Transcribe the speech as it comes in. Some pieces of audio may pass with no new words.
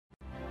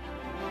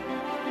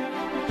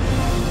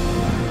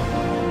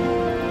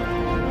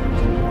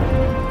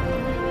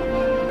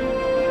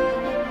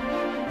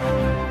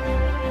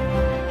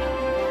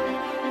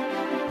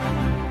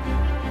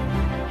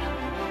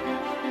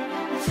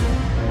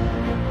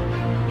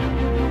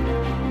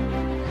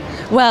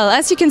Well,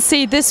 as you can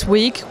see this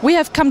week, we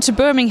have come to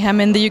Birmingham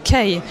in the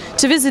UK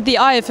to visit the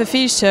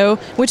IFFE show,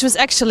 which was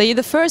actually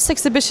the first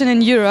exhibition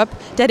in Europe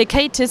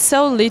dedicated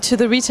solely to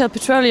the retail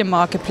petroleum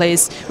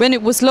marketplace when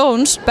it was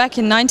launched back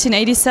in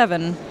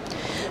 1987.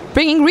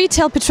 Bringing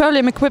retail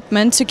petroleum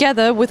equipment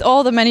together with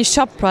all the many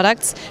shop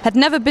products had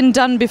never been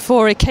done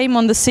before it came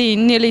on the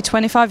scene nearly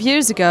 25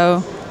 years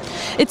ago.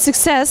 Its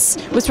success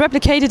was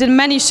replicated in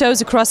many shows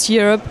across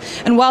Europe,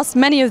 and whilst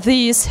many of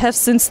these have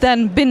since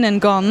then been and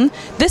gone,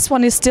 this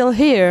one is still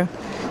here.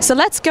 So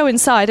let's go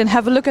inside and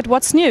have a look at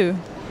what's new.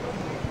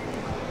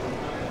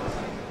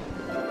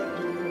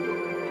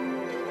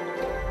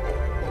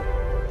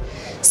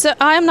 So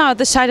I am now at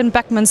the Scheidt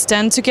Bachmann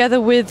stand together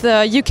with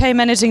UK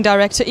Managing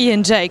Director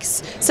Ian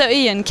Jakes. So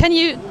Ian, can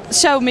you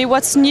show me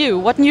what's new?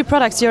 What new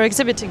products you're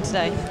exhibiting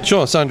today?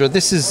 Sure, Sandra.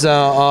 This is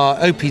our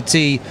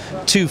OPT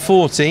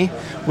 240,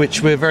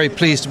 which we're very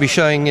pleased to be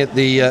showing at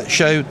the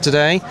show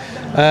today.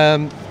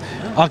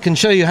 I can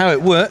show you how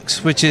it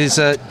works, which is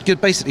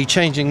basically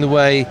changing the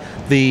way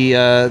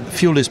the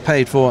fuel is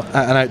paid for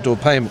at an outdoor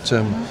payment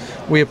terminal.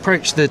 We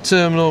approach the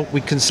terminal,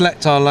 we can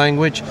select our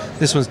language.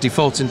 This one's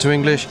defaulting to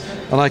English,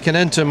 and I can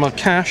enter my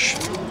cash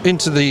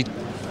into the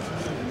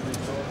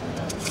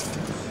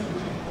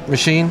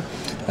machine,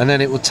 and then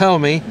it will tell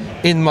me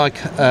in my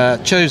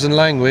chosen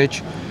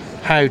language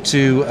how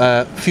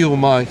to fuel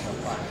my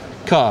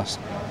car.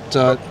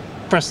 So I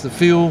press the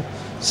fuel,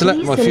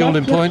 select my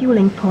fueling point,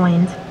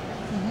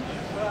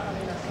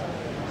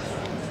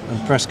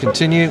 and press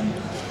continue,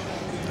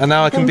 and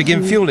now I can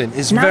begin fueling.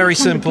 It's very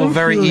simple,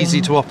 very easy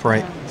to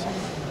operate.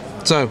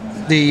 So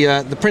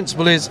the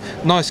principle is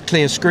nice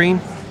clear screen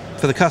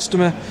for the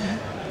customer.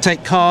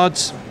 Take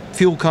cards,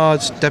 fuel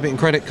cards, debit and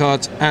credit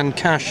cards, and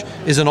cash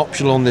is an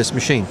optional on this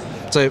machine.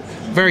 So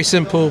very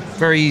simple,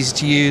 very easy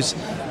to use,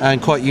 and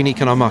quite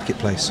unique in our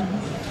marketplace.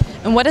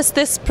 And what does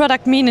this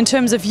product mean in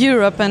terms of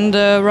Europe and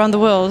around the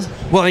world?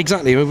 Well,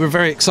 exactly. We're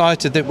very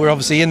excited that we're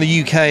obviously in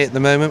the UK at the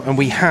moment, and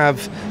we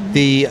have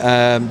the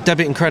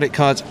debit and credit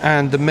cards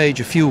and the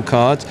major fuel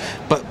cards.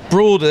 But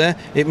broader,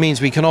 it means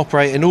we can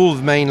operate in all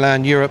of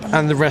mainland Europe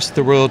and the rest of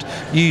the world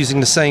using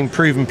the same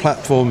proven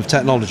platform of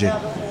technology.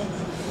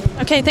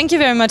 Okay, thank you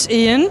very much,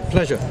 Ian.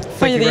 Pleasure.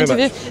 For the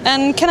interview.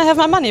 And can I have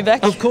my money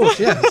back? Of course,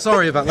 yeah.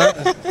 Sorry about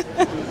that.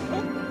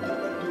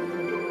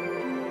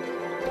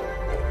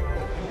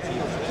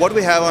 What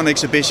we have on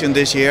exhibition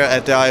this year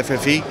at the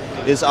IFFE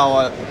is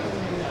our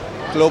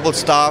Global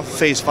Star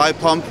Phase 5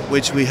 pump,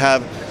 which we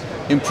have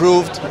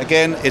improved.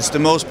 Again, it's the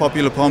most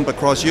popular pump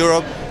across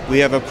Europe. We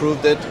have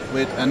approved it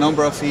with a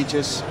number of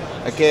features.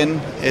 Again,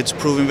 it's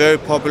proven very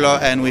popular,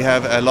 and we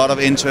have a lot of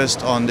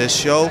interest on this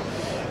show.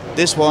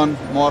 This one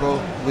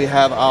model, we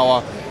have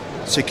our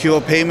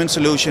secure payment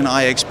solution,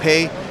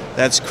 IXPay,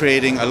 that's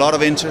creating a lot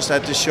of interest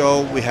at the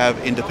show. We have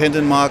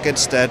independent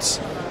markets that's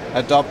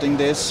adopting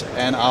this,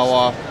 and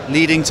our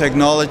leading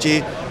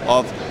technology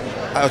of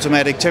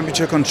automatic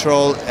temperature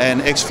control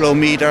and X-flow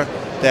meter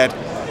that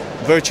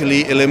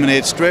virtually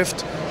eliminates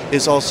drift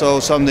is also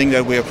something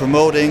that we are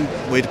promoting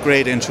with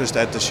great interest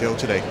at the show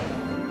today.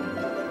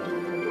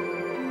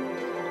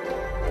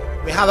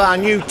 We have our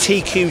new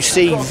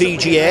TQC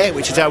VGA,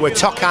 which is our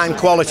Tokheim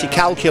quality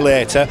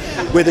calculator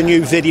with a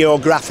new video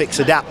graphics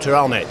adapter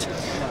on it.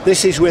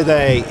 This is with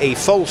a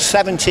full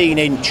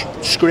 17-inch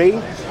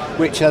screen,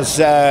 which has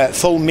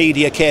full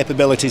media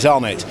capabilities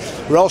on it.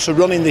 We're also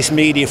running this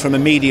media from a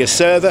media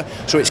server,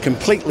 so it's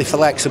completely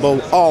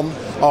flexible on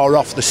or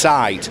off the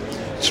side.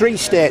 3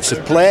 states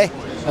of play: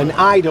 an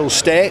idle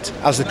state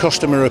as the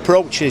customer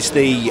approaches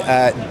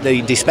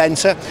the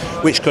dispenser,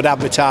 which could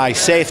advertise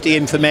safety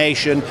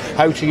information,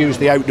 how to use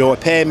the outdoor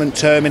payment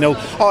terminal,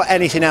 or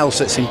anything else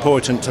that's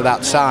important to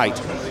that site.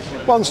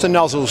 Once the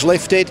nozzle's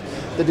lifted,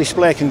 the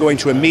display can go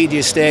into a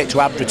media state to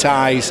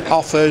advertise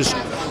offers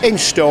in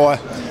store,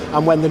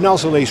 and when the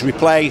nozzle is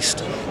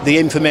replaced, the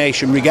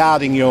information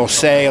regarding your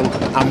sale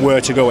and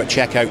where to go at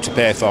checkout to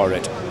pay for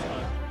it.